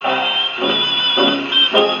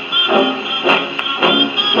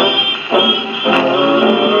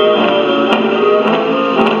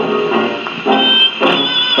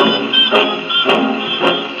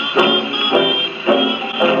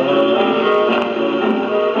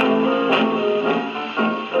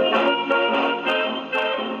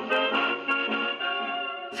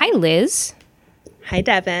Liz. Hi,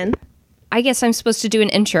 Devin. I guess I'm supposed to do an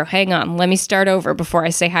intro. Hang on. Let me start over before I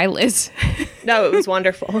say hi, Liz. No, it was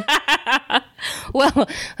wonderful. Well,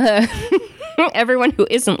 everyone who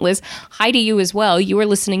isn't Liz, hi to you as well. You are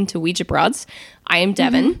listening to Ouija Broads. I am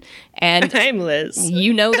Devin. And I'm Liz.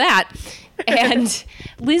 You know that. And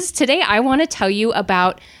Liz, today I want to tell you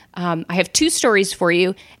about, I have two stories for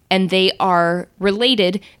you, and they are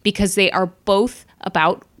related because they are both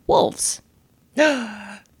about wolves.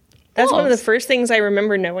 That's one of the first things I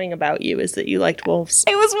remember knowing about you is that you liked wolves.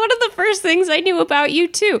 It was one of the first things I knew about you,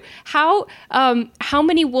 too. How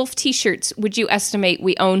many wolf t-shirts would you estimate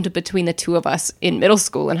we owned between the two of us in middle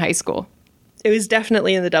school and high school? It was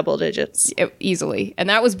definitely in the double digits. Easily. And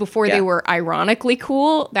that was before they were ironically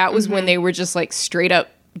cool. That was when they were just like straight up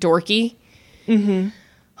dorky. Mm-hmm.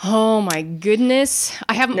 Oh my goodness.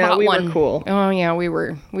 I haven't bought one. We were cool. Oh yeah, we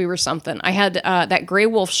were something. I had that gray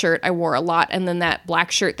wolf shirt I wore a lot, and then that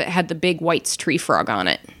black shirt that had the big White's tree frog on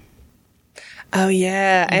it. Oh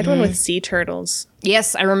yeah. I had one with sea turtles.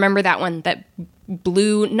 Yes, I remember that one. That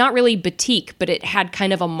blue, not really batik, but it had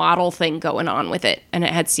kind of a model thing going on with it, and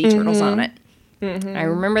it had sea turtles on it. Mm-hmm. I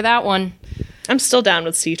remember that one. I'm still down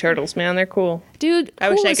with sea turtles, man. They're cool. Dude, I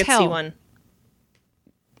wish I could see one.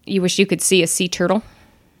 You wish you could see a sea turtle?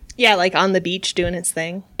 Yeah, like on the beach doing its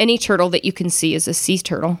thing. Any turtle that you can see is a sea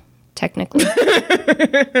turtle, technically. I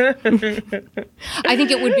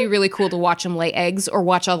think it would be really cool to watch them lay eggs or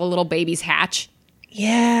watch all the little babies hatch.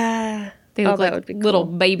 Yeah. They look like little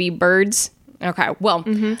baby birds. Okay, well.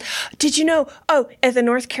 Mm-hmm. Did you know, at the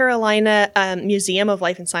North Carolina Museum of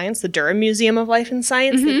Life and Science, the Durham Museum of Life and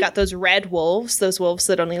Science, they've got those red wolves, those wolves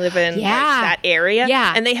that only live in that area.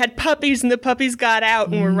 Yeah. And they had puppies, and the puppies got out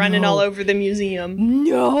and were running all over the museum.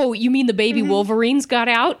 No, you mean the baby Wolverines got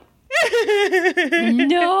out?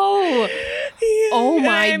 No. Yeah, oh my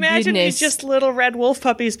I imagine goodness. These just little red wolf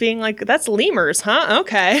puppies being like, that's lemurs, huh?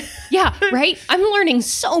 Okay. Yeah, right? I'm learning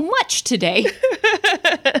so much today.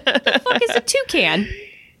 What the fuck is a toucan?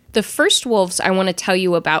 The first wolves I want to tell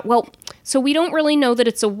you about, well, so we don't really know that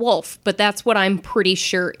it's a wolf, but that's what I'm pretty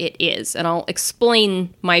sure it is. And I'll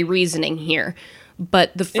explain my reasoning here.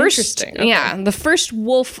 But the first, the first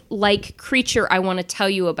wolf-like creature I want to tell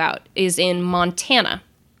you about is in Montana.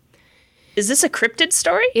 Is this a cryptid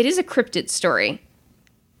story? It is a cryptid story.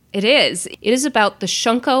 It is. It is about the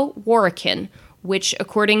Shunka Warakin, which,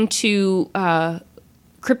 according to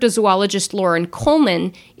cryptozoologist Lauren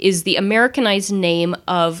Coleman, is the Americanized name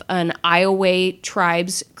of an Iowa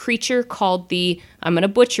tribe's creature called the, I'm going to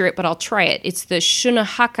butcher it, but I'll try it. It's the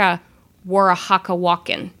Shunahaka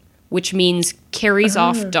Warahakawakin, which means carries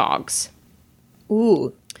off dogs.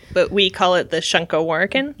 Ooh. But we call it the Shunka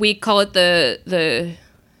Warakin? We call it the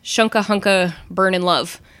Shunka Hunka Burn in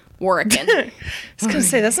Love Warakin. I was going to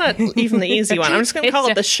say, that's not even the easy one. I'm just going to call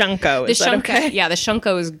it the Shunko. Is that okay? Yeah, the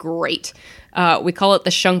Shunko is great. We call it the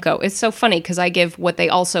Shunko. It's so funny because I give what they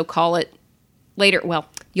also call it later. Well,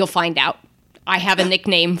 you'll find out. I have a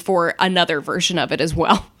nickname for another version of it as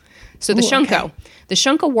well. So the Shunko. Okay. The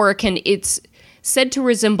Shunka Warakin, it's said to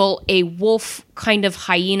resemble a wolf kind of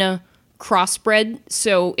hyena crossbred,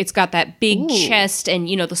 so it's got that big chest and,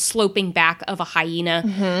 you know, the sloping back of a hyena.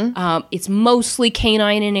 Mm-hmm. It's mostly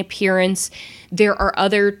canine in appearance. There are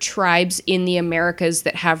other tribes in the Americas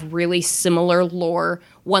that have really similar lore.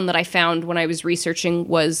 One that I found when I was researching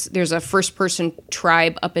was there's a first-person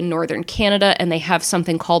tribe up in northern Canada, and they have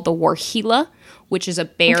something called the Warhila, which is a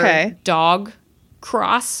bear-dog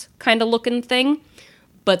cross kind of looking thing.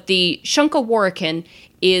 But the Shunka Warakin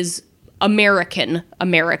is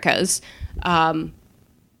Americas, and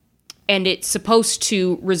it's supposed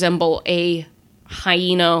to resemble a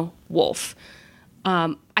hyena wolf.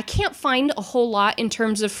 I can't find a whole lot in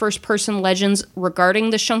terms of first-person legends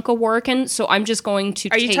regarding the Shunka Warakin, so I'm just going to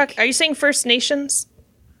Are you saying First Nations?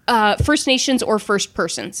 First Nations or first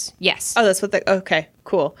persons, yes. Oh, that's what okay,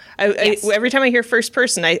 cool. Yes. Every time I hear first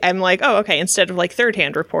person, I'm like, oh, okay, instead of like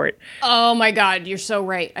third-hand report. Oh my God, you're so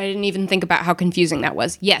right. I didn't even think about how confusing that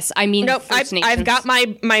was. Yes, I mean First Nations. I've got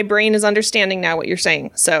my brain is understanding now what you're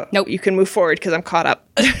saying, so you can move forward because I'm caught up.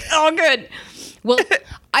 Oh, good. Well,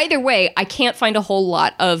 either way, I can't find a whole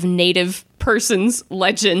lot of native persons'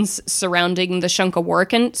 legends surrounding the Shunka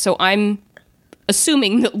Warakin, so I'm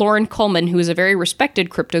assuming that Lauren Coleman, who is a very respected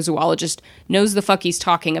cryptozoologist, knows the fuck he's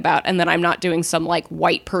talking about, and that I'm not doing some, like,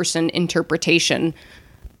 white person interpretation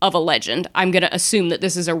of a legend. I'm going to assume that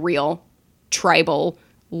this is a real tribal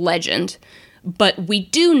legend. But we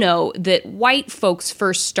do know that white folks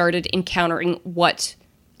first started encountering what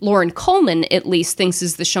Lauren Coleman, at least, thinks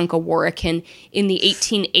is the Shunka Warakin in the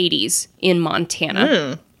 1880s in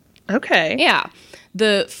Montana. Okay. Yeah.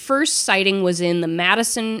 The first sighting was in the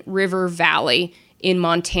Madison River Valley in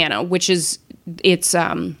Montana, which is, it's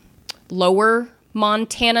lower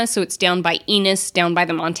Montana, so it's down by Enos, down by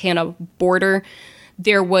the Montana border.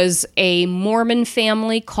 There was a Mormon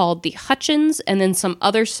family called the Hutchins, and then some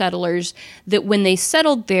other settlers that when they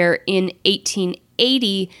settled there in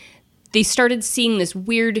 1880, they started seeing this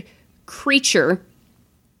weird creature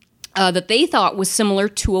that they thought was similar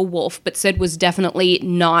to a wolf, but said was definitely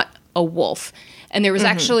not a wolf. And there was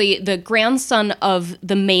actually the grandson of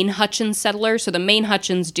the main Hutchins settler. So the main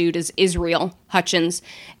Hutchins dude is Israel Hutchins,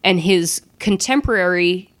 and his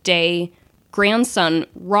contemporary day grandson,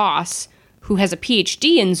 Ross, who has a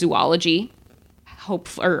PhD in zoology,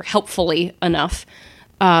 helpfully enough,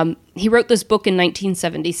 he wrote this book in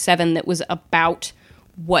 1977 that was about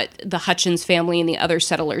what the Hutchins family and the other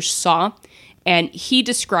settlers saw. And he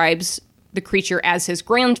describes the creature as his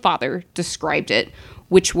grandfather described it,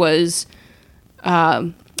 which was,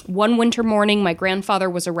 one winter morning, my grandfather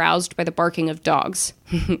was aroused by the barking of dogs.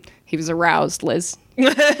 He was aroused, Liz.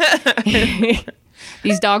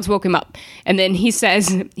 These dogs woke him up. And then he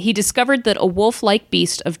says, he discovered that a wolf-like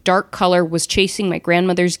beast of dark color was chasing my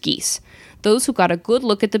grandmother's geese. Those who got a good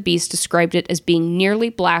look at the beast described it as being nearly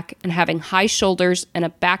black and having high shoulders and a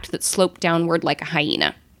back that sloped downward like a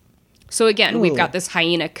hyena. So again, we've got this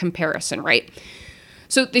hyena comparison, right?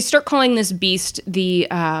 So they start calling this beast they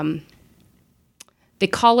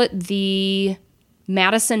call it the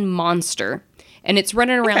Madison Monster. And it's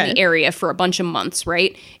running around the area for a bunch of months,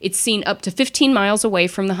 right? It's seen up to 15 miles away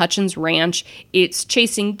from the Hutchins Ranch. It's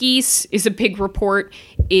chasing geese, is a big report.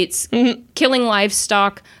 It's killing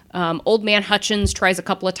livestock. Old man Hutchins tries a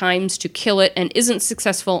couple of times to kill it and isn't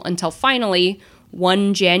successful until finally,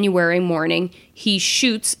 one January morning, he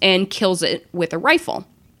shoots and kills it with a rifle.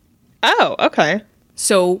 Oh, okay.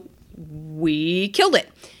 So we killed it.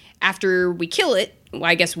 After we kill it, well,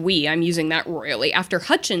 I guess I'm using that royally. After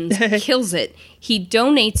Hutchins kills it, he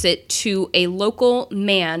donates it to a local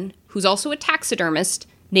man who's also a taxidermist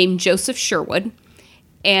named Joseph Sherwood.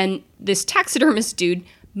 And this taxidermist dude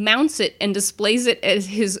mounts it and displays it as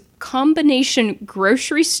his combination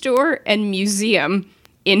grocery store and museum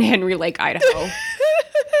in Henry Lake, Idaho.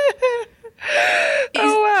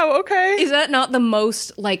 Oh, wow, okay. Is that not the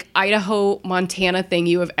most, like, Idaho, Montana thing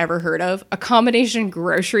you have ever heard of? A combination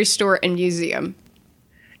grocery store and museum.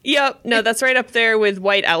 Yep. No, that's right up there with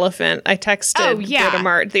White Elephant. I texted Go to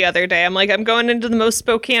Mart the other day. I'm like, I'm going into the most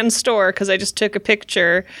Spokane store because I just took a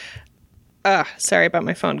picture. Sorry about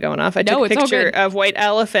my phone going off. I took a picture of White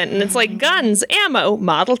Elephant, and it's like guns, ammo,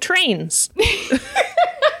 model trains.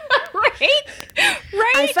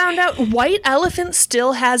 Right? I found out White Elephant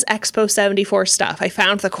still has Expo 74 stuff. I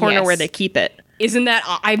found the corner where they keep it. Isn't that...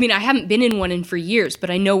 I mean, I haven't been in one for years, but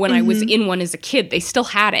I know when I was in one as a kid, they still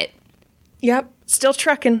had it. Yep. Still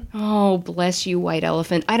trucking. Oh, bless you, White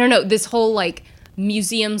Elephant. I don't know. This whole, like,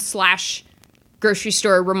 museum / grocery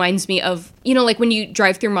store reminds me of, you know, like when you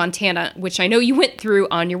drive through Montana, which I know you went through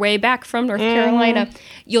on your way back from North Carolina,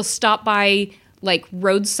 you'll stop by, like,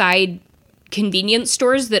 roadside convenience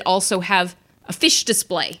stores that also have a fish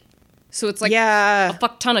display. So it's like a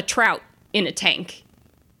fuck ton of trout in a tank.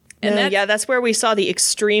 And that's where we saw the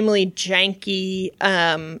extremely janky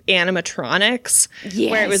animatronics.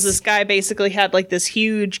 Yes. Where it was this guy basically had like this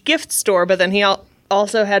huge gift store, but then he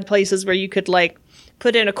also had places where you could like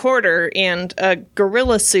put in a quarter and a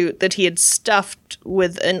gorilla suit that he had stuffed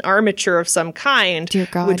with an armature of some kind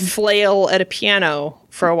would flail at a piano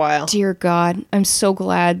for a while. Dear God, I'm so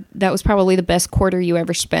glad. That was probably the best quarter you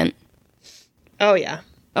ever spent. Oh, yeah.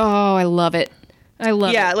 Oh, I love it. I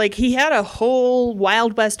love it. Yeah, like he had a whole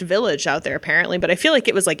Wild West village out there apparently, but I feel like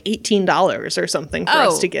it was like $18 or something for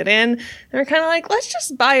us to get in. And we're kind of like, let's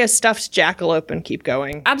just buy a stuffed jackalope and keep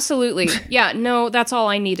going. Absolutely. Yeah, no, that's all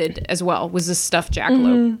I needed as well was a stuffed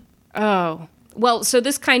jackalope. Oh. Well, so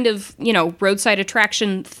this kind of, you know, roadside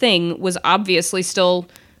attraction thing was obviously still,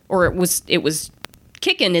 or it was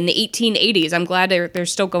kicking in the 1880s. I'm glad they're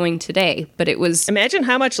still going today, but it was... Imagine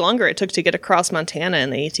how much longer it took to get across Montana in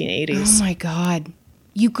the 1880s. Oh my God.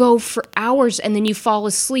 You go for hours and then you fall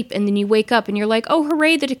asleep and then you wake up and you're like, oh,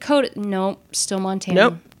 hooray, the Dakota... No, still Montana.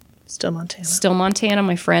 Nope. Still Montana. Still Montana,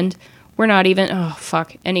 my friend. We're not even... Oh,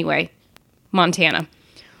 fuck. Anyway, Montana.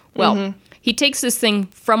 Well, he takes this thing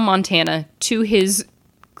from Montana to his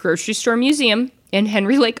grocery store museum in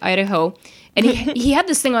Henry Lake, Idaho. And he had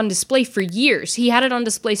this thing on display for years. He had it on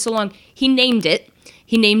display so long. He named it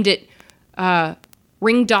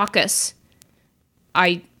Ringdocus.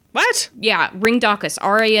 What? Yeah, Ringdocus.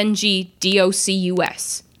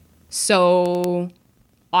 Ringdocus. So,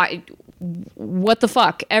 what the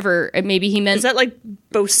fuck ever? Maybe he meant... Is that like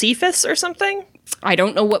Bocephus or something? I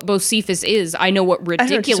don't know what Bocephus is. I know what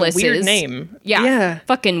ridiculous is. Weird name. Yeah.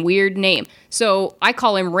 Fucking weird name. So I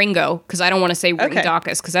call him Ringo because I don't want to say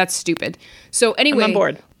Ringdocus because that's stupid. So anyway. I'm on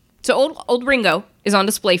board. So old Ringo is on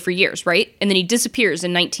display for years, right? And then he disappears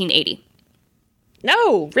in 1980.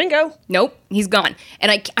 No, Ringo. Nope, he's gone.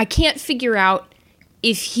 And I can't figure out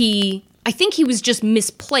if I think he was just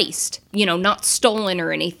misplaced, not stolen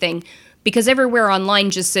or anything, because everywhere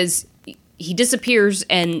online just says he disappears,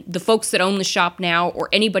 and the folks that own the shop now, or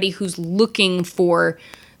anybody who's looking for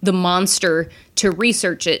the monster to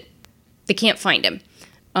research it, they can't find him.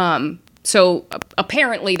 So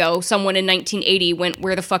apparently, though, someone in 1980 went,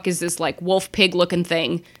 where the fuck is this, wolf pig looking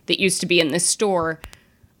thing that used to be in this store?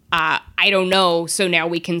 I don't know, so now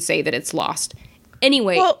we can say that it's lost.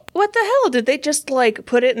 Anyway. Well, what the hell? Did they just,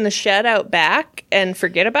 put it in the shed out back and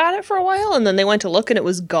forget about it for a while, and then they went to look and it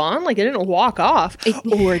was gone? It didn't walk off.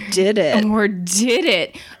 Or did it? Or did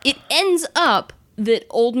it? It ends up that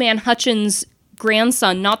Old Man Hutchins'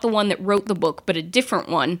 grandson, not the one that wrote the book, but a different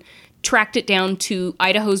one, tracked it down to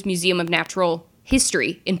Idaho's Museum of Natural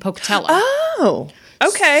History in Pocatello. Oh,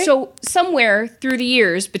 okay. So somewhere through the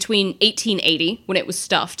years between 1880, when it was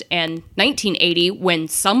stuffed, and 1980, when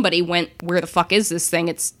somebody went, where the fuck is this thing?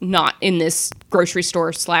 It's not in this grocery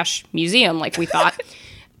store / museum like we thought.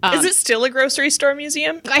 Is it still a grocery store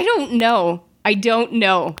museum? I don't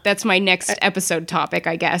know. That's my next episode topic,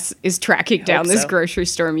 I guess, is tracking down this grocery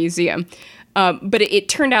store museum. But it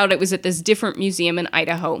turned out it was at this different museum in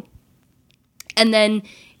Idaho. And then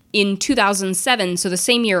in 2007, so the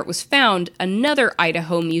same year it was found, another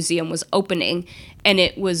Idaho museum was opening, and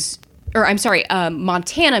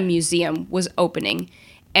Montana museum was opening,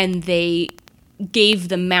 and they gave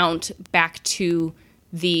the mount back to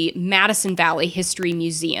the Madison Valley History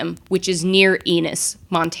Museum, which is near Enos,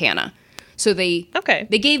 Montana. So they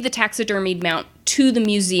gave the taxidermied mount to the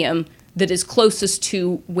museum that is closest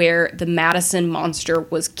to where the Madison monster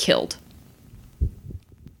was killed.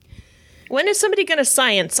 When is somebody going to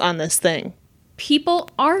science on this thing? People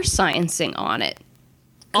are sciencing on it.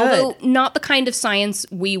 Good. Although not the kind of science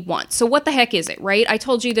we want. So what the heck is it, right? I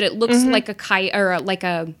told you that it looks like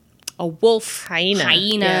a wolf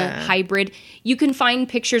hyena hybrid. You can find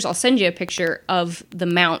pictures. I'll send you a picture of the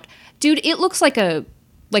mount. Dude, it looks like a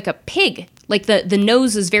pig. The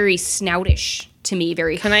nose is very snoutish to me,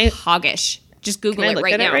 very hoggish. Just Google it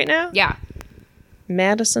right now. It right now? Yeah.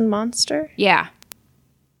 Madison monster? Yeah.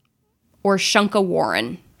 Or Shunka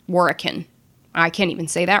Warrican. I can't even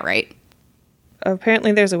say that right.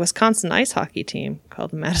 Apparently there's a Wisconsin ice hockey team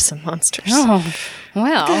called the Madison Monsters. Oh,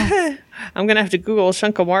 well. I'm going to have to Google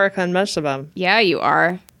Shunka Warrican Meshubam. Yeah, you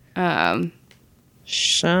are. Shunka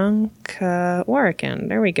Warrican.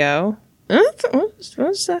 There we go.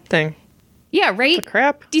 What's that thing? Yeah, right? What the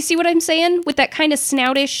crap? Do you see what I'm saying? With that kind of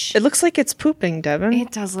snoutish... It looks like it's pooping, Devin.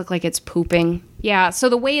 It does look like it's pooping. Yeah, so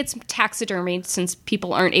the way it's taxidermied, since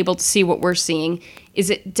people aren't able to see what we're seeing, is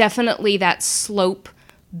it definitely that slope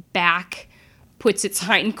back puts its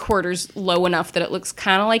hindquarters low enough that it looks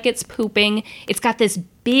kind of like it's pooping. It's got this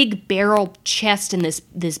big barrel chest and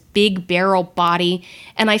this big barrel body,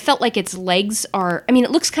 and I felt like its legs are... I mean,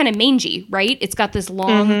 it looks kind of mangy, right? It's got this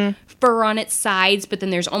long... fur on its sides, but then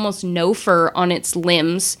there's almost no fur on its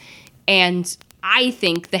limbs, and I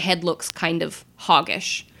think the head looks kind of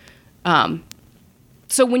hoggish.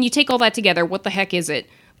 So when you take all that together, what the heck is it?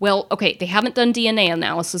 Well, okay, they haven't done DNA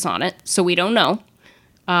analysis on it, so we don't know.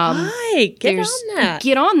 Get on that.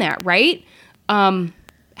 Get on that, right?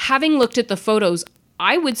 Having looked at the photos,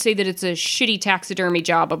 I would say that it's a shitty taxidermy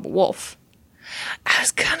job of a wolf. I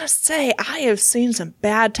was gonna say, I have seen some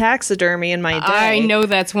bad taxidermy in my day. I know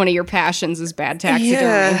that's one of your passions is bad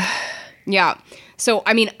taxidermy. Yeah. So,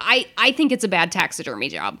 I mean, I think it's a bad taxidermy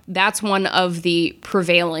job. That's one of the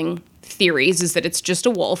prevailing theories, is that it's just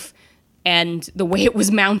a wolf. And the way it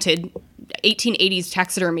was mounted, 1880s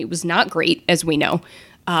taxidermy was not great, as we know.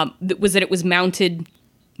 Was that it was mounted,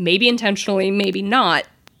 maybe intentionally, maybe not,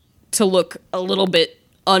 to look a little bit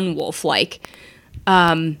unwolf-like.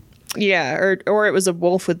 Yeah, or it was a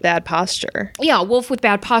wolf with bad posture. Yeah, a wolf with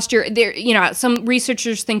bad posture. There, some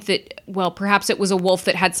researchers think that, well, perhaps it was a wolf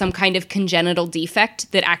that had some kind of congenital defect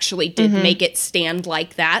that actually did make it stand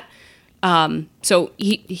like that. So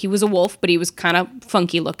he was a wolf, but he was kind of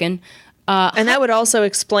funky looking. And that would also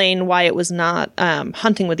explain why it was not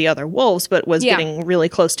hunting with the other wolves, but was getting really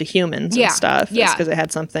close to humans and stuff. Yeah, because it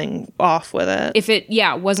had something off with it. If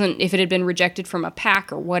it had been rejected from a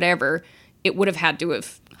pack or whatever, it would have had to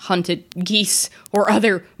have hunted geese or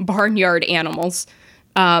other barnyard animals.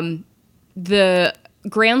 The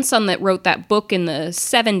grandson that wrote that book in the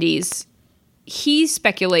 70s, he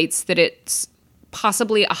speculates that it's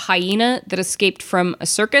possibly a hyena that escaped from a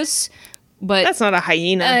circus. But that's not a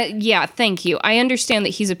hyena. Yeah, thank you. I understand that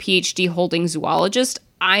he's a PhD holding zoologist.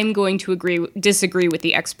 I'm going to disagree with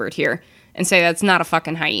the expert here and say that's not a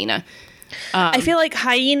fucking hyena. I feel like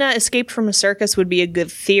hyena escaped from a circus would be a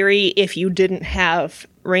good theory if you didn't have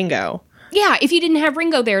Ringo. Yeah, if you didn't have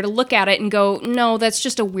Ringo there to look at it and go, no, that's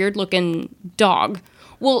just a weird-looking dog.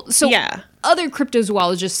 Well, so other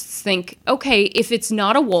cryptozoologists think, okay, if it's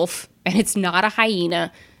not a wolf and it's not a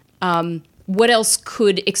hyena, what else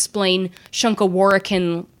could explain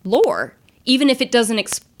Shunkaworakan lore? Even if it doesn't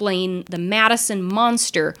explain the Madison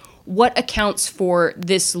monster, what accounts for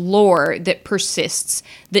this lore that persists,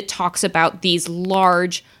 that talks about these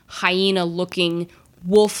large, hyena-looking,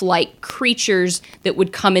 wolf-like creatures that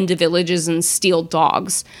would come into villages and steal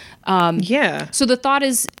dogs? So the thought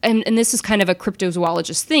is, and this is kind of a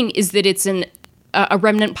cryptozoologist thing, is that it's a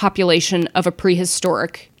remnant population of a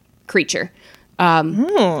prehistoric creature.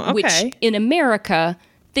 Which, in America,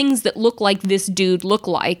 things that look like this dude look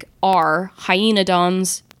like are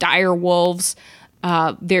hyenodons, dire wolves.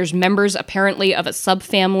 There's members, apparently, of a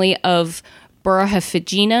subfamily of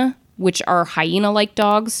Burahaphigina, which are hyena-like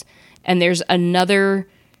dogs. And there's another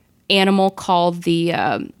animal called the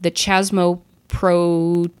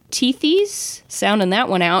Chasmoprotithes. Sounding that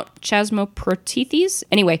one out. Chasmoprotithes.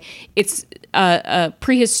 Anyway, it's a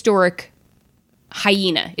prehistoric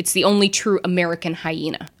hyena. It's the only true American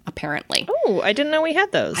hyena, apparently. Oh, I didn't know we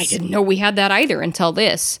had those. I didn't know we had that either until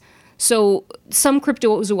this. So some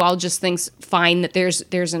cryptozoologists find that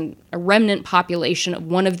there's a remnant population of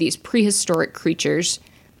one of these prehistoric creatures,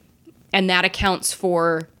 and that accounts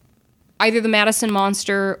for either the Madison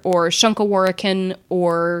monster or Shunkaworakan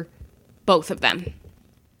or both of them.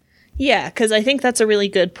 Yeah, because I think that's a really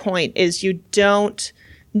good point, is you don't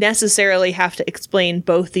necessarily have to explain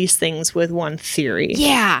both these things with one theory.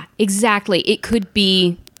 Yeah, exactly. It could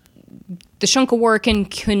be the Shunkaworakan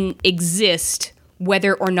can exist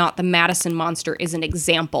whether or not the Madison monster is an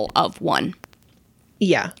example of one.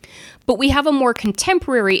 Yeah. But we have a more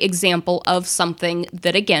contemporary example of something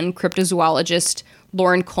that, again, cryptozoologist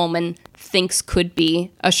Lauren Coleman thinks could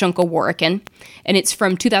be a Shunkaworakan, and it's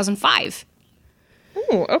from 2005.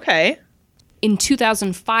 Oh, okay. In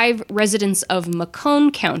 2005, residents of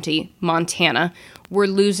Macomb County, Montana, were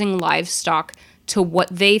losing livestock to what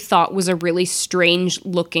they thought was a really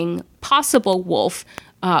strange-looking possible wolf,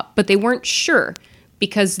 but they weren't sure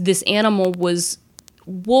because this animal was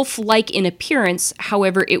wolf-like in appearance.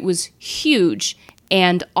 However, it was huge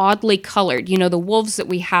and oddly colored. You know, the wolves that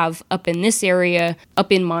we have up in this area,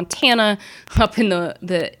 up in Montana, up in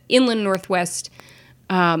the inland Northwest,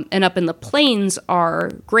 and up in the plains are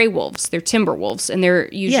gray wolves. They're timber wolves, and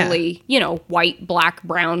they're usually, white, black,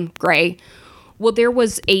 brown, gray. Well, there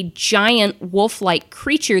was a giant wolf-like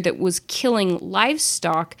creature that was killing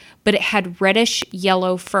livestock, but it had reddish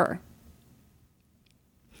yellow fur.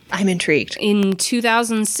 I'm intrigued. In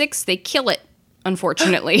 2006, they kill it,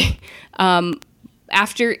 unfortunately.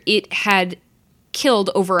 After it had killed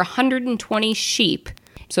over 120 sheep.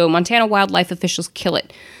 So Montana wildlife officials kill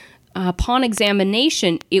it. Upon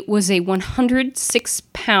examination, it was a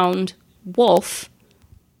 106-pound wolf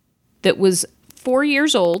that was 4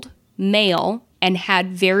 years old, male, and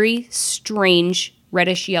had very strange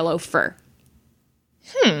reddish yellow fur.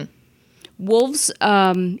 Wolves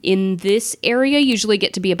in this area usually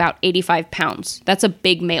get to be about 85 pounds. That's a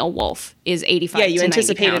big male wolf, is 85 to 90 pounds. Yeah, you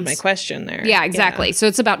anticipated my question there. Yeah, exactly. Yeah. So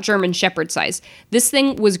it's about German Shepherd size. This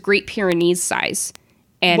thing was Great Pyrenees size.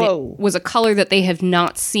 And it was a color that they have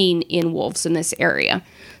not seen in wolves in this area.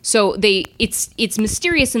 So it's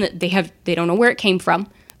mysterious in that they don't know where it came from.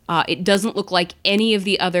 It doesn't look like any of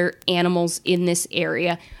the other animals in this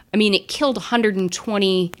area. I mean, it killed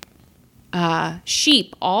 120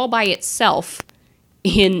 sheep all by itself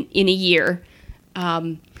in a year.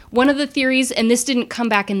 One of the theories, and this didn't come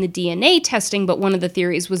back in the DNA testing, but one of the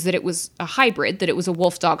theories was that it was a hybrid, that it was a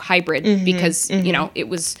wolf-dog hybrid, because, it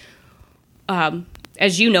was...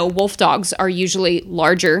 as you know, wolf dogs are usually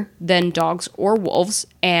larger than dogs or wolves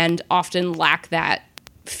and often lack that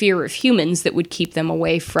fear of humans that would keep them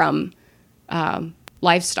away from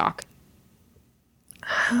livestock.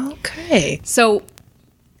 Okay. So,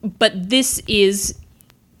 but this is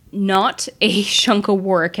not a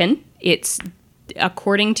Shunkaworakan. It's,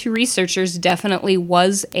 according to researchers, definitely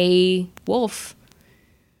was a wolf.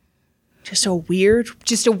 Just a weird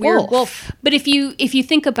wolf. But if you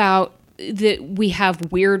think about that we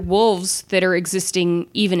have weird wolves that are existing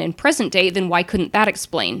even in present day, then why couldn't that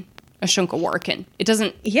explain a Shunkaworakan? It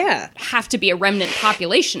doesn't have to be a remnant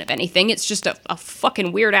population of anything. It's just a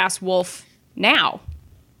fucking weird-ass wolf now.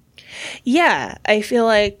 Yeah, I feel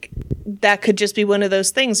like that could just be one of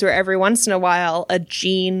those things where every once in a while a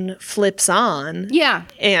gene flips on. Yeah.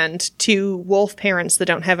 And two wolf parents that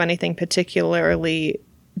don't have anything particularly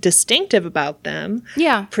distinctive about them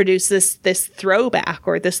produce this throwback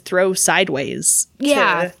or this throw sideways.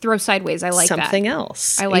 Throw sideways. I like something that.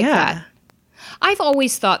 Else. I like that. I've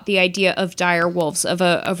always thought the idea of dire wolves, of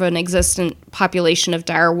an existent population of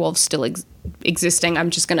dire wolves still existing. I'm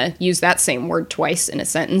just going to use that same word twice in a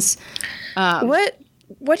sentence.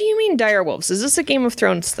 What do you mean dire wolves? Is this a Game of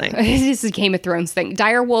Thrones thing? This is a Game of Thrones thing.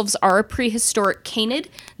 Dire wolves are a prehistoric canid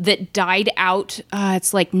that died out,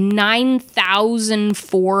 it's like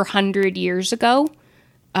 9,400 years ago.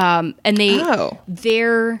 And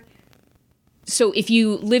they're... So if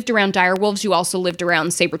you lived around dire wolves, you also lived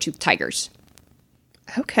around saber-toothed tigers.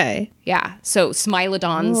 Okay. Yeah. So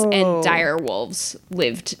Smilodons and dire wolves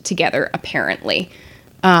lived together, apparently.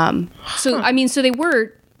 So they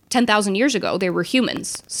were 10,000 years ago. They were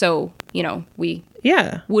humans. So, we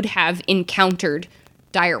would have encountered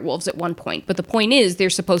dire wolves at one point. But the point is, they're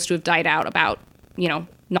supposed to have died out about,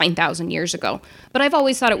 9,000 years ago. But I've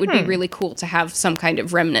always thought it would be really cool to have some kind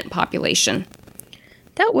of remnant population.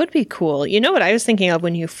 That would be cool. You know what I was thinking of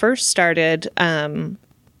when you first started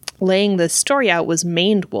laying the story out was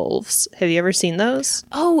maned wolves. Have you ever seen those?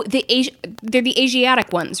 Oh, they're the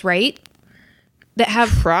Asiatic ones, right? That have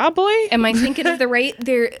probably. Am I thinking of the right?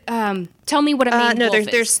 They're tell me what a maned wolf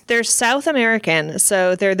is. They're South American,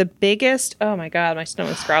 so they're the biggest. Oh my god, my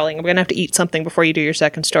stomach's growling. I'm gonna have to eat something before you do your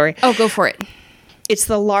second story. Oh, go for it. It's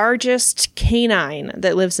the largest canine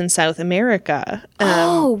that lives in South America.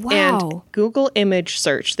 Oh, wow. And Google image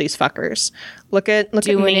search these fuckers. Look at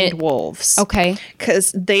maned wolves. Okay.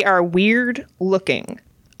 Because they are weird looking.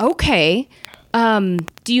 Okay. Do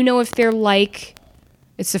you know if they're like...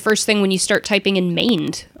 It's the first thing when you start typing in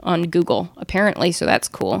maned on Google, apparently, so that's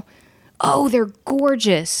cool. Oh, they're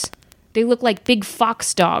gorgeous. They look like big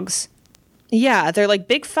fox dogs. Yeah, they're like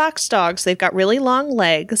big fox dogs. They've got really long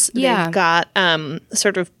legs. Yeah. They've got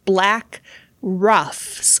sort of black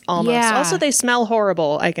ruffs almost. Yeah. Also, they smell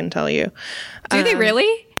horrible, I can tell you. Do they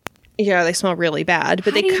really? Yeah, they smell really bad.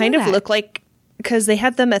 But they kind of look like... Because they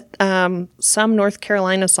had them at some North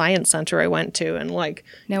Carolina science center I went to. And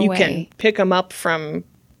you can pick them up from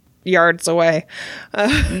yards away.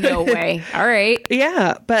 No way. All right.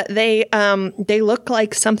 Yeah, but they look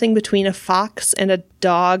like something between a fox and a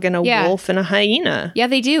dog and a wolf and a hyena. Yeah,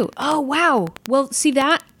 they do. Oh, wow. Well, see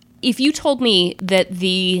that? If you told me that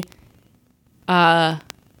the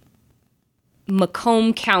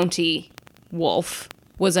Macomb County wolf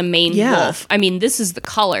was a maned wolf, I mean, this is the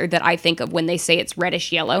color that I think of when they say it's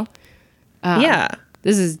reddish yellow.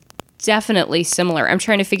 This is definitely similar. I'm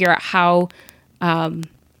trying to figure out how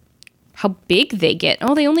big they get.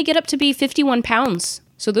 Oh, they only get up to be 51 pounds.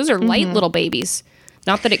 So those are light little babies.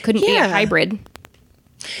 Not that it couldn't be a hybrid.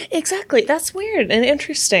 Exactly. That's weird and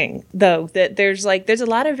interesting, though, that there's a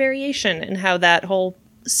lot of variation in how that whole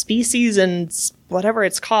species and whatever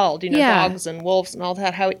it's called, dogs and wolves and all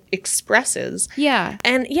that, how it expresses. Yeah.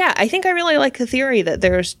 And I think I really like the theory that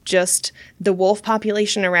there's just the wolf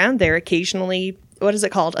population around there occasionally, what is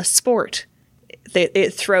it called? A sport.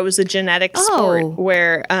 It throws a genetic sport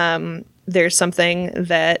where there's something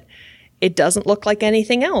that it doesn't look like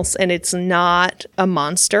anything else, and it's not a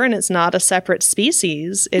monster, and it's not a separate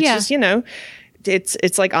species. It's just,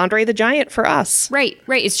 it's like Andre the Giant for us. Right.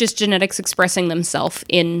 It's just genetics expressing themselves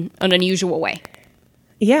in an unusual way.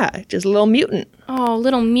 Yeah, just a little mutant. Oh,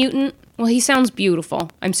 little mutant. Well, he sounds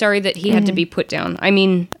beautiful. I'm sorry that he had to be put down. I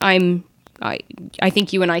mean, I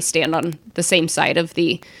think you and I stand on the same side of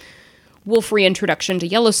the wolf reintroduction to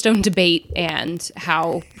Yellowstone debate and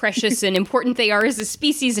how precious and important they are as a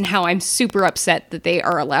species and how I'm super upset that they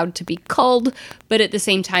are allowed to be culled. But at the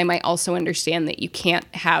same time, I also understand that you can't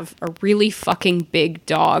have a really fucking big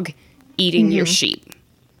dog eating your sheep.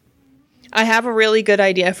 I have a really good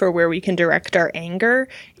idea for where we can direct our anger,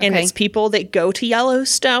 and it's people that go to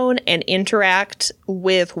Yellowstone and interact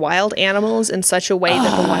with wild animals in such a way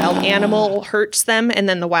that the wild animal hurts them, and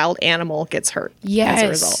then the wild animal gets hurt as a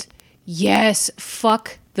result. Yes,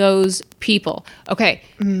 fuck those people. Okay,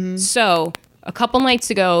 so a couple nights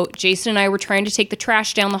ago, Jason and I were trying to take the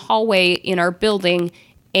trash down the hallway in our building,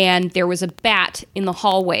 and there was a bat in the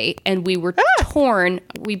hallway, and we were torn.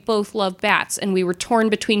 We both love bats, and we were torn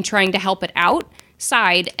between trying to help it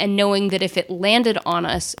outside and knowing that if it landed on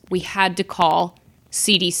us, we had to call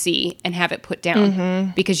CDC and have it put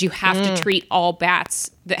down because you have to treat all bats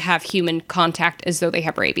that have human contact as though they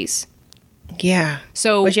have rabies. Yeah.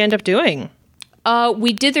 So what'd you end up doing?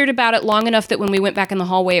 We dithered about it long enough that when we went back in the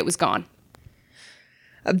hallway, it was gone.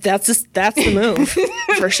 That's the move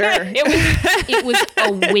for sure. It was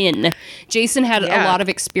a win. Jason had a lot of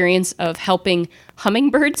experience of helping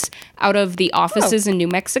hummingbirds out of the offices in New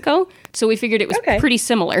Mexico, so we figured it was pretty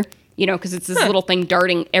similar, because it's this little thing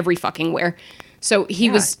darting every fucking where. So he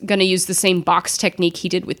was going to use the same box technique he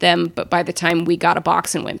did with them, but by the time we got a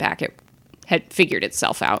box and went back, it had figured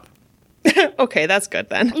itself out. Okay, that's good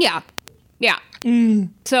then. Yeah.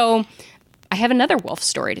 So I have another wolf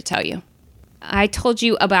story to tell you. I told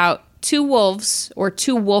you about two wolves, or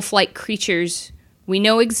two wolf-like creatures we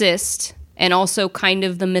know exist, and also kind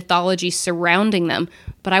of the mythology surrounding them.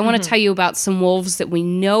 But I want to tell you about some wolves that we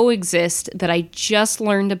know exist that I just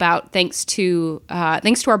learned about thanks to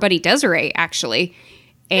our buddy Desiree, actually.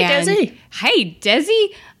 And, hey,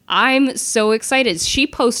 Desi! I'm so excited. She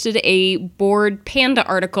posted a bored panda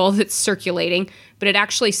article that's circulating, but it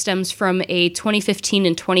actually stems from a 2015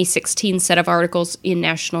 and 2016 set of articles in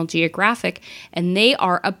National Geographic, and they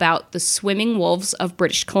are about the swimming wolves of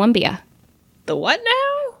British Columbia. The what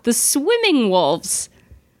now? The swimming wolves.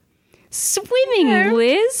 Swimming,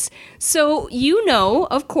 Liz. So,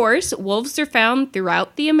 of course, wolves are found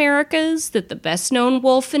throughout the Americas, that the best-known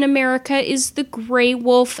wolf in America is the gray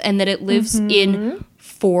wolf, and that it lives in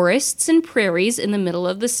forests and prairies in the middle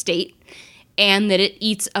of the state, and that it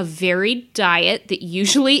eats a varied diet that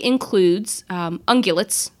usually includes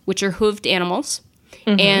ungulates, which are hooved animals,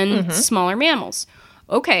 and smaller mammals.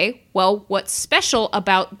 Okay, well, what's special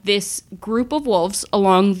about this group of wolves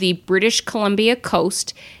along the British Columbia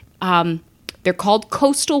coast? They're called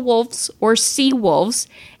coastal wolves or sea wolves,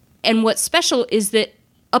 and what's special is that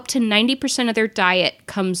up to 90% of their diet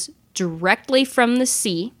comes directly from the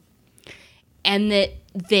sea, and that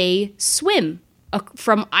they swim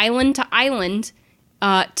from island to island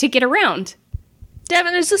to get around.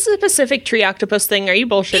 Devin, is this a Pacific tree octopus thing? Are you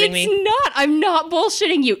bullshitting me? It's not. I'm not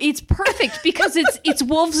bullshitting you. It's perfect because it's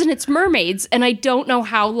wolves and it's mermaids, and I don't know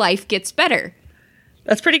how life gets better.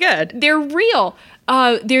 That's pretty good. They're real.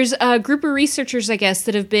 There's a group of researchers, I guess,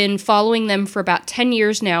 that have been following them for about 10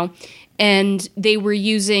 years now, and they were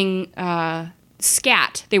using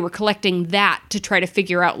scat. They were collecting that to try to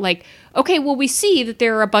figure out, okay, well, we see that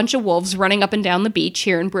there are a bunch of wolves running up and down the beach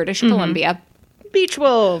here in British Columbia. Beach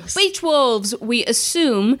wolves. Beach wolves. We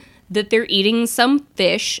assume that they're eating some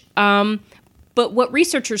fish. But what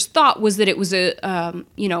researchers thought was that it was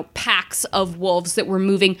packs of wolves that were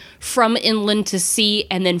moving from inland to sea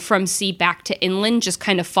and then from sea back to inland, just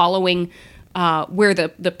kind of following where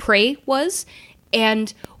the prey was.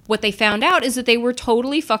 And what they found out is that they were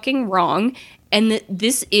totally fucking wrong, and that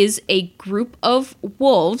this is a group of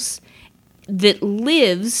wolves that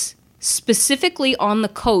lives specifically on the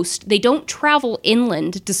coast. They don't travel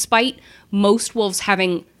inland, despite most wolves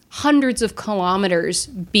having hundreds of kilometers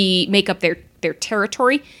make up their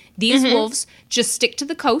territory. These wolves just stick to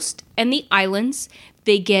the coast and the islands.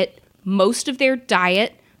 They get most of their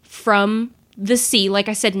diet from the sea. Like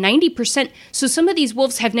I said, 90%. So some of these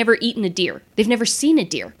wolves have never eaten a deer. They've never seen a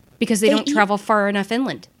deer because they don't travel far enough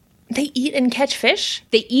inland. They eat and catch fish?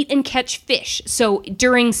 They eat and catch fish. So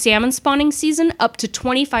during salmon spawning season, up to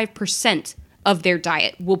 25% of their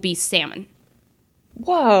diet will be salmon.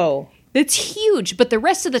 Whoa. That's huge. But the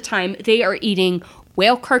rest of the time, they are eating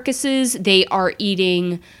whale carcasses. They are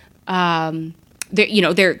eating, they're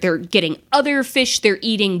getting other fish. They're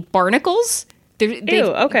eating barnacles.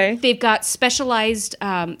 Okay. They've got specialized,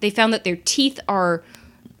 they found that their teeth are,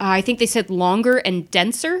 I think they said longer and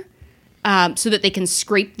denser, so that they can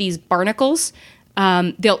scrape these barnacles.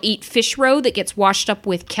 They'll eat fish roe that gets washed up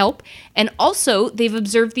with kelp. And also, they've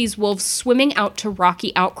observed these wolves swimming out to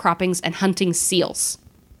rocky outcroppings and hunting seals.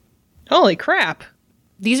 Holy crap.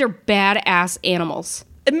 These are badass animals.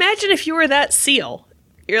 Imagine if you were that seal.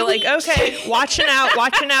 You're like, okay, watching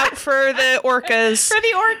out for the orcas. For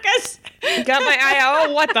the orcas. Got my eye out.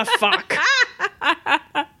 Oh, what the fuck?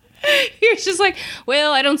 You're just like,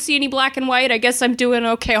 well, I don't see any black and white. I guess I'm doing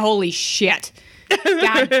okay. Holy shit.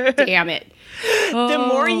 God damn it. The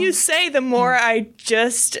more you say, the more I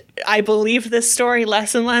believe this story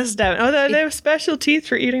less and less. Down. Oh, they have special teeth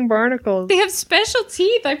for eating barnacles. They have special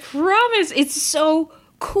teeth, I promise. It's so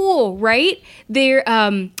cool, right? They've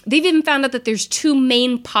even found out that there's two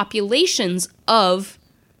main populations of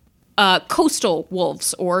coastal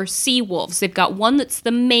wolves or sea wolves. They've got one that's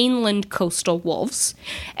the mainland coastal wolves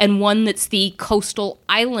and one that's the coastal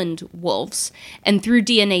island wolves. And through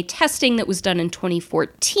DNA testing that was done in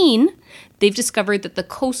 2014, they've discovered that the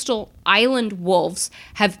coastal island wolves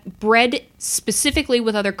have bred specifically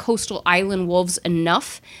with other coastal island wolves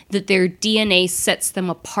enough that their DNA sets them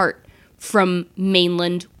apart from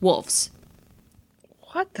mainland wolves.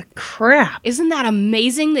 What the crap? Isn't that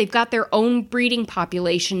amazing? They've got their own breeding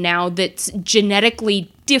population now that's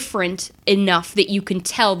genetically different enough that you can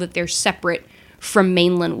tell that they're separate from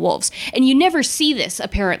mainland wolves. And you never see this,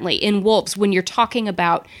 apparently, in wolves when you're talking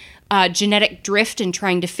about genetic drift and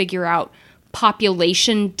trying to figure out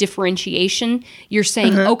population differentiation. You're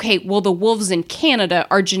saying, okay, well, the wolves in Canada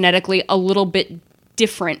are genetically a little bit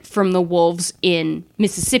different from the wolves in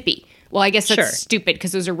Mississippi. Well, I guess that's stupid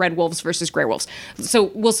because those are red wolves versus gray wolves.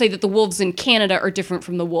 So we'll say that the wolves in Canada are different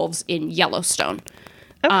from the wolves in Yellowstone.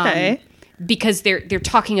 Okay. Because they're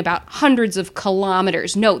talking about hundreds of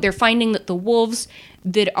kilometers. No, they're finding that the wolves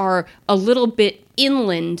that are a little bit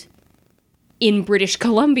inland in British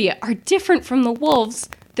Columbia are different from the wolves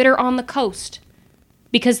that are on the coast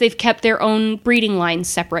because they've kept their own breeding lines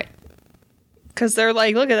separate. Because they're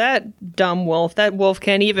like, look at that dumb wolf. That wolf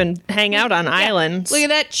can't even hang out on islands. Look at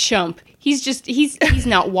that chump. He's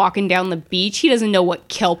not walking down the beach. He doesn't know what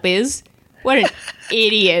kelp is. What an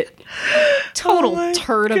idiot. Total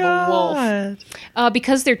turd of a wolf.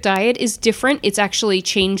 Because their diet is different, it's actually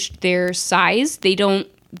changed their size. They don't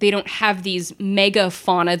have these mega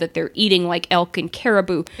fauna that they're eating like elk and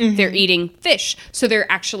caribou. They're eating fish. So they're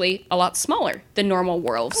actually a lot smaller than normal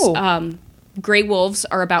wolves. Gray wolves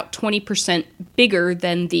are about 20% bigger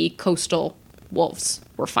than the coastal wolves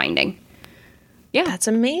we're finding. Yeah. That's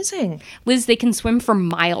amazing. Liz, they can swim for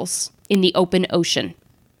miles in the open ocean.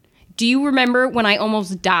 Do you remember when I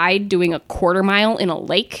almost died doing a quarter mile in a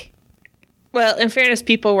lake? Well, in fairness,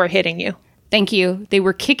 people were hitting you. Thank you. They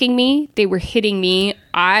were kicking me. They were hitting me.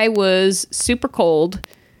 I was super cold.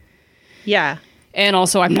 Yeah. And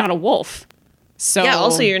also, I'm not a wolf. So yeah,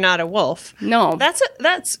 also you're not a wolf. No. That's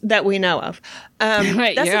that we know of. That's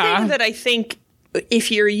the thing that I think if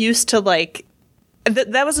you're used to like...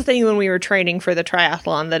 that was the thing when we were training for the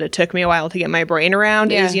triathlon that it took me a while to get my brain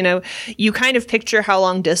around is, you kind of picture how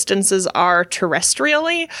long distances are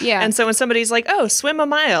terrestrially. Yeah. And so when somebody's like, oh, swim a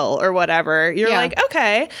mile or whatever, you're like,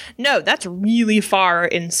 okay, no, that's really far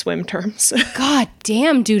in swim terms. God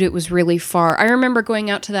damn, dude, it was really far. I remember going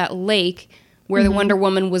out to that lake where the Wonder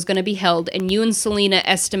Woman was going to be held, and you and Selena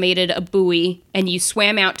estimated a buoy, and you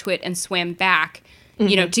swam out to it and swam back.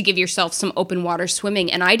 To give yourself some open water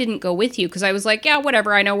swimming. And I didn't go with you because I was like, yeah,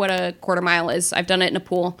 whatever. I know what a quarter mile is. I've done it in a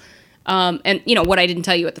pool. And what I didn't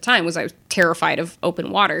tell you at the time was I was terrified of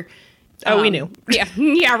open water. We knew.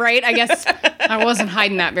 Yeah, right. I guess I wasn't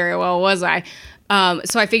hiding that very well, was I?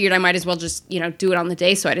 So I figured I might as well just, do it on the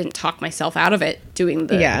day so I didn't talk myself out of it doing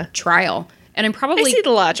the trial. And I'm probably... I see the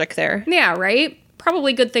logic there. Yeah, right?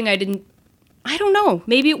 Probably a good thing I didn't... I don't know.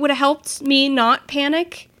 Maybe it would have helped me not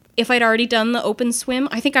panic if I'd already done the open swim.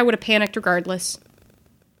 I think I would have panicked regardless.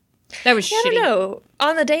 That was shitty. I don't know.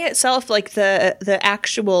 On the day itself, like the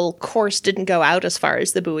actual course didn't go out as far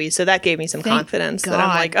as the buoy, so that gave me some confidence that I'm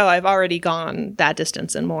like, oh, I've already gone that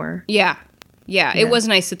distance and more. Yeah. It was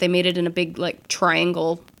nice that they made it in a big like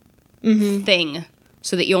triangle thing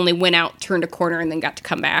so that you only went out, turned a corner, and then got to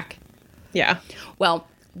come back. Yeah. Well,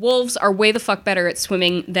 wolves are way the fuck better at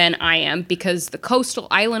swimming than I am because the coastal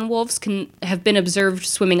island wolves have been observed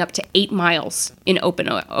swimming up to 8 miles in open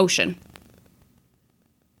ocean.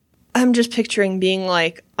 I'm just picturing being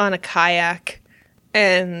like on a kayak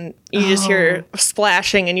and you just hear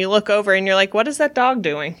splashing and you look over and you're like, what is that dog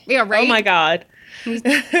doing? Yeah, right? Oh my God.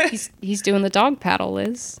 He's doing the dog paddle,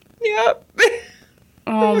 Liz. Yep.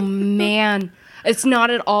 Oh, man. It's not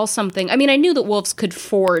at all something. I mean, I knew that wolves could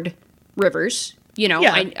ford rivers.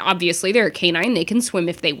 Obviously they're a canine. They can swim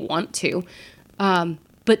if they want to.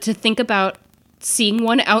 But to think about seeing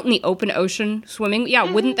one out in the open ocean swimming,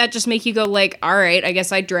 wouldn't that just make you go like, all right, I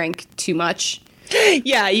guess I drank too much?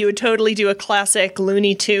 Yeah, you would totally do a classic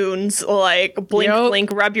Looney Tunes, like blink,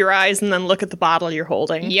 blink, rub your eyes, and then look at the bottle you're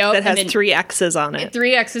holding. That has 3 X's on it.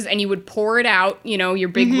 3 X's, and you would pour it out. Your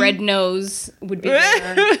big red nose would be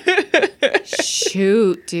there.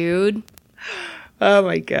 Shoot, dude. Oh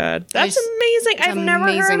my God. That's amazing. I've never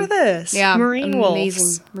heard of this. Yeah. Marine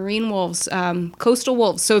wolves. Marine wolves. Coastal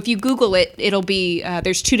wolves. So if you Google it, it'll be,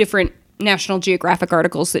 there's 2 different National Geographic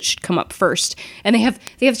articles that should come up first. And they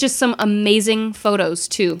have just some amazing photos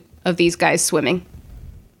too of these guys swimming.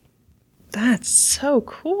 That's so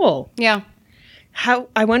cool. Yeah.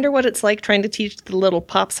 I wonder what it's like trying to teach the little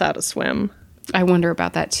pups how to swim. I wonder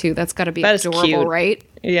about that too. That's got to be adorable, right?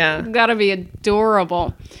 Yeah. Got to be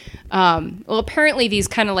adorable. Well, apparently these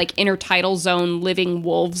kind of like intertidal zone living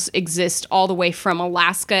wolves exist all the way from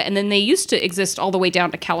Alaska, and then they used to exist all the way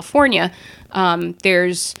down to California.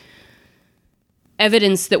 There's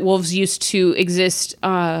evidence that wolves used to exist,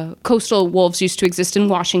 coastal wolves used to exist in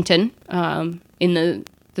Washington in the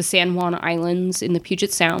the San Juan Islands in the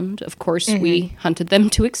Puget Sound. Of course, we hunted them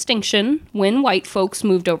to extinction when white folks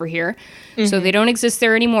moved over here. So they don't exist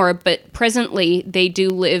there anymore. But presently, they do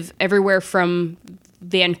live everywhere from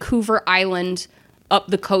Vancouver Island up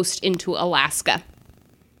the coast into Alaska.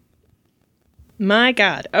 My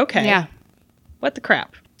God. Okay. Yeah. What the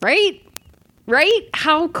crap? Right? Right?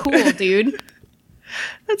 How cool, dude.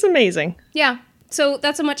 That's amazing. Yeah. So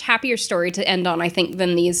that's a much happier story to end on, I think,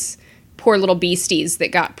 than these poor little beasties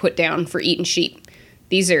that got put down for eating sheep.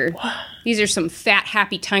 These are some fat,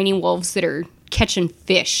 happy, tiny wolves that are catching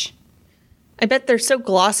fish. I bet they're so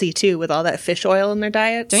glossy, too, with all that fish oil in their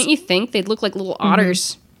diets. Don't you think? They'd look like little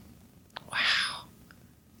otters. Wow.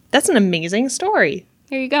 That's an amazing story.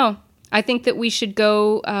 There you go. I think that we should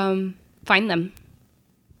go find them.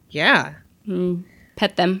 Yeah.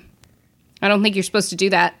 Pet them. I don't think you're supposed to do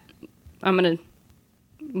that. I'm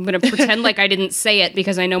gonna pretend like I didn't say it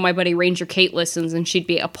because I know my buddy Ranger Kate listens and she'd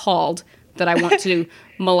be appalled that I want to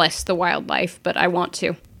molest the wildlife, but I want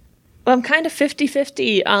to. Well, I'm kind of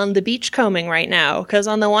 50-50 on the beachcombing right now because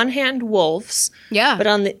on the one hand, wolves. Yeah. But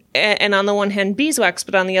on the one hand, beeswax,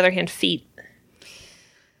 but on the other hand, feet.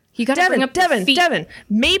 You gotta bring up the feet. Devin.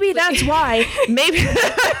 Maybe that's why. Maybe.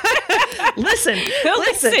 Listen.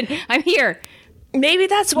 I'm here. Maybe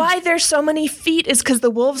that's why there's so many feet is because the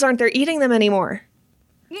wolves aren't there eating them anymore.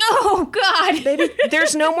 Oh, God. Maybe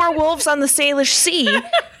there's no more wolves on the Salish Sea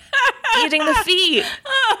eating the feet.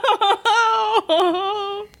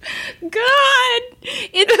 Oh, God.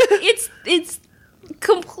 It's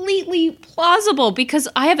completely plausible because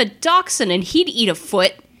I have a dachshund and he'd eat a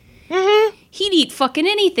foot. Mm-hmm. He'd eat fucking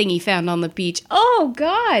anything he found on the beach. Oh,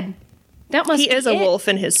 God. That must be He is a wolf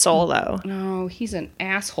in his soul, though. No, he's an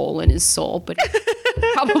asshole in his soul, but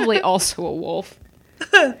probably also a wolf.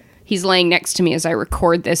 He's laying next to me as I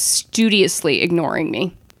record this, studiously ignoring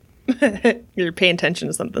me. You're paying attention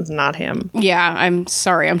to something's not him. Yeah, I'm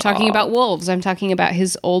sorry. I'm talking about wolves. I'm talking about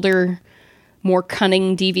his older, more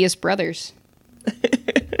cunning, devious brothers.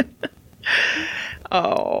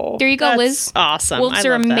 There you go, Liz. Awesome. Wolves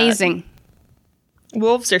are amazing.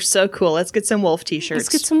 Wolves are so cool. Let's get some wolf t-shirts. Let's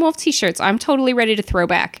get some wolf t-shirts. I'm totally ready to throw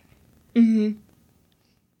back. I'm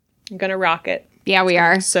gonna rock it. Yeah, we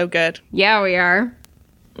are. So good. Yeah, we are.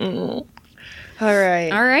 All right.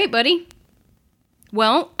 All right, buddy.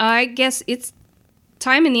 Well, I guess it's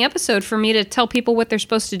time in the episode for me to tell people what they're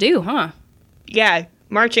supposed to do, huh? Yeah,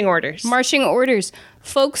 marching orders. Marching orders.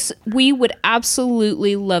 Folks, we would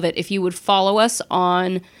absolutely love it if you would follow us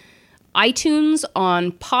on iTunes,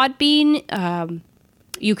 on Podbean.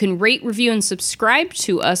 You can rate, review, and subscribe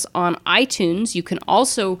to us on iTunes. You can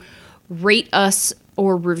also rate us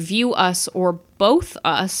or review us or both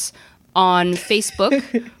us on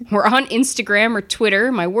Facebook. We're on Instagram or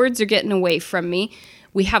Twitter. My words are getting away from me.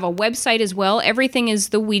 We have a website as well. Everything is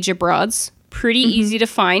the Ouija Broads. Pretty easy to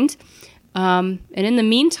find. And in the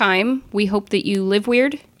meantime, we hope that you live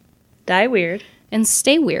weird. Die weird. And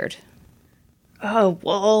stay weird. Oh,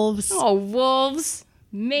 wolves. Oh, wolves.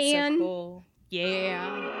 Man. So cool.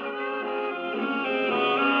 Yeah.